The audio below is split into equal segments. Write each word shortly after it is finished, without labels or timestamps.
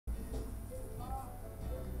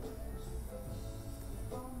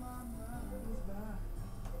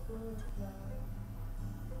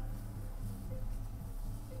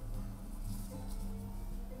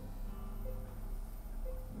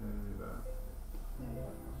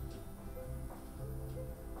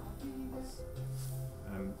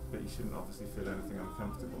shouldn't obviously feel anything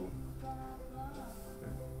uncomfortable.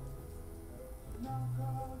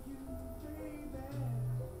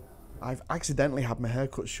 I've accidentally had my hair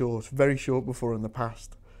cut short, very short before in the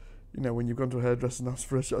past. You know, when you've gone to a hairdresser and asked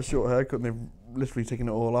for a short haircut and they've literally taken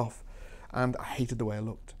it all off. And I hated the way I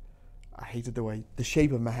looked. I hated the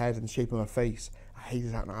shape of my head and the shape of my face. I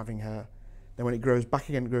hated not having hair. Then when it grows back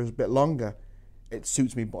again, it grows a bit longer, it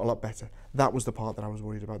suits me a lot better. That was the part that I was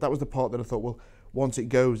worried about. That was the part that I thought, well, once it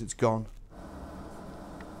goes, it's gone.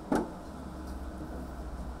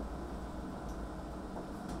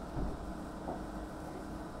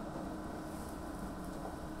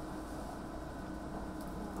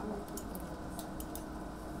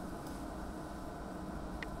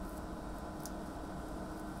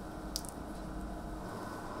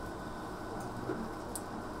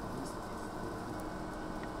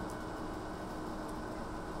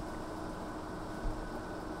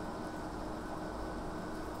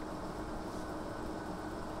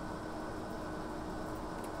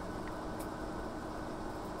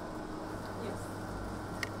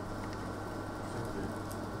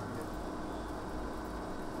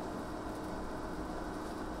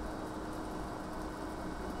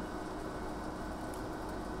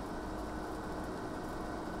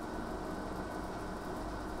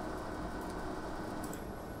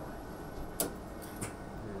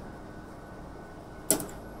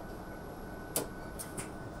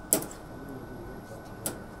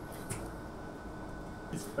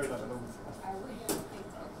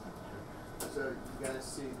 So you guys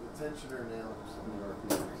see the tensioner now, some of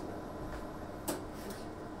the RPMs now.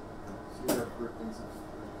 See that things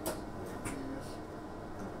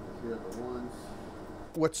here are the ones.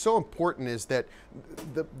 What's so important is that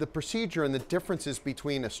the procedure and the differences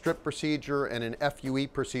between a strip procedure and an FUE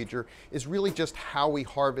procedure is really just how we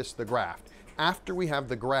harvest the graft. After we have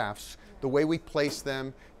the grafts, the way we place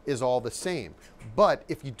them is all the same. But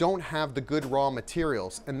if you don't have the good raw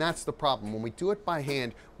materials, and that's the problem, when we do it by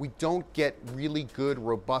hand, we don't get really good,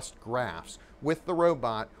 robust grafts. With the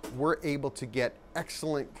robot, we're able to get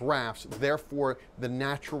excellent grafts, therefore the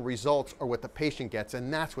natural results are what the patient gets,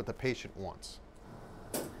 and that's what the patient wants.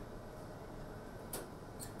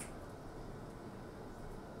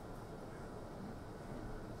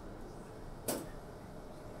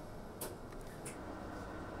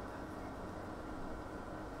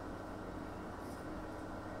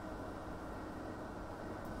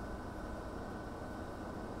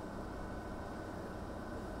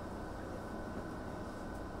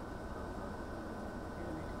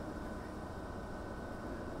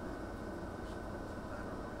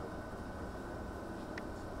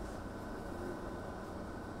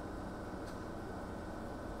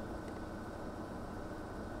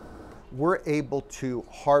 We're able to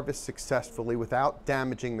harvest successfully without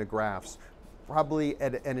damaging the grafts, probably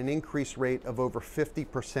at an increased rate of over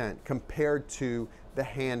 50% compared to the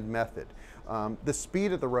hand method. The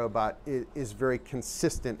speed of the robot is very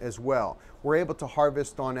consistent as well. We're able to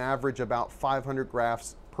harvest on average about 500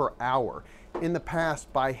 grafts per hour. In the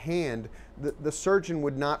past, by hand, the surgeon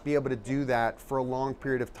would not be able to do that for a long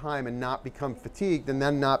period of time and not become fatigued and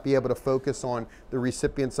then not be able to focus on the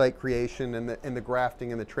recipient site creation and the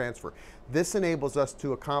grafting and the transfer. This enables us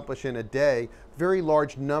to accomplish in a day very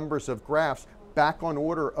large numbers of grafts back on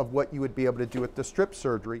order of what you would be able to do with the strip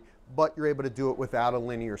surgery, but you're able to do it without a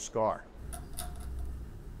linear scar.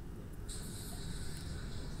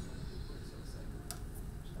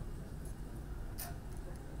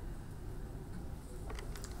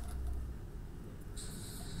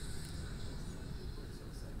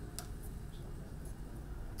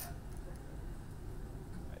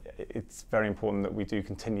 It's very important that we do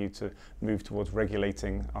continue to move towards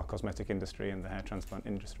regulating our cosmetic industry and the hair transplant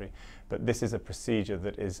industry. But this is a procedure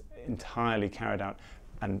that is entirely carried out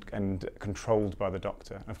and controlled by the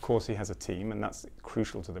doctor. Of course, he has a team, and that's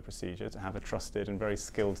crucial to the procedure, to have a trusted and very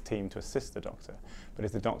skilled team to assist the doctor. But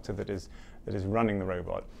it's the doctor that is running the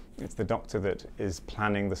robot. It's the doctor that is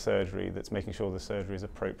planning the surgery, that's making sure the surgery is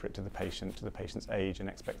appropriate to the patient's age and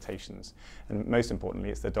expectations. And most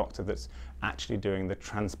importantly, it's the doctor that's actually doing the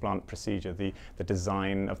transplant procedure, the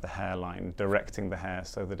design of the hairline, directing the hair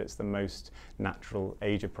so that it's the most natural,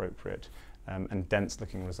 age appropriate, and dense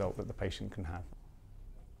looking result that the patient can have.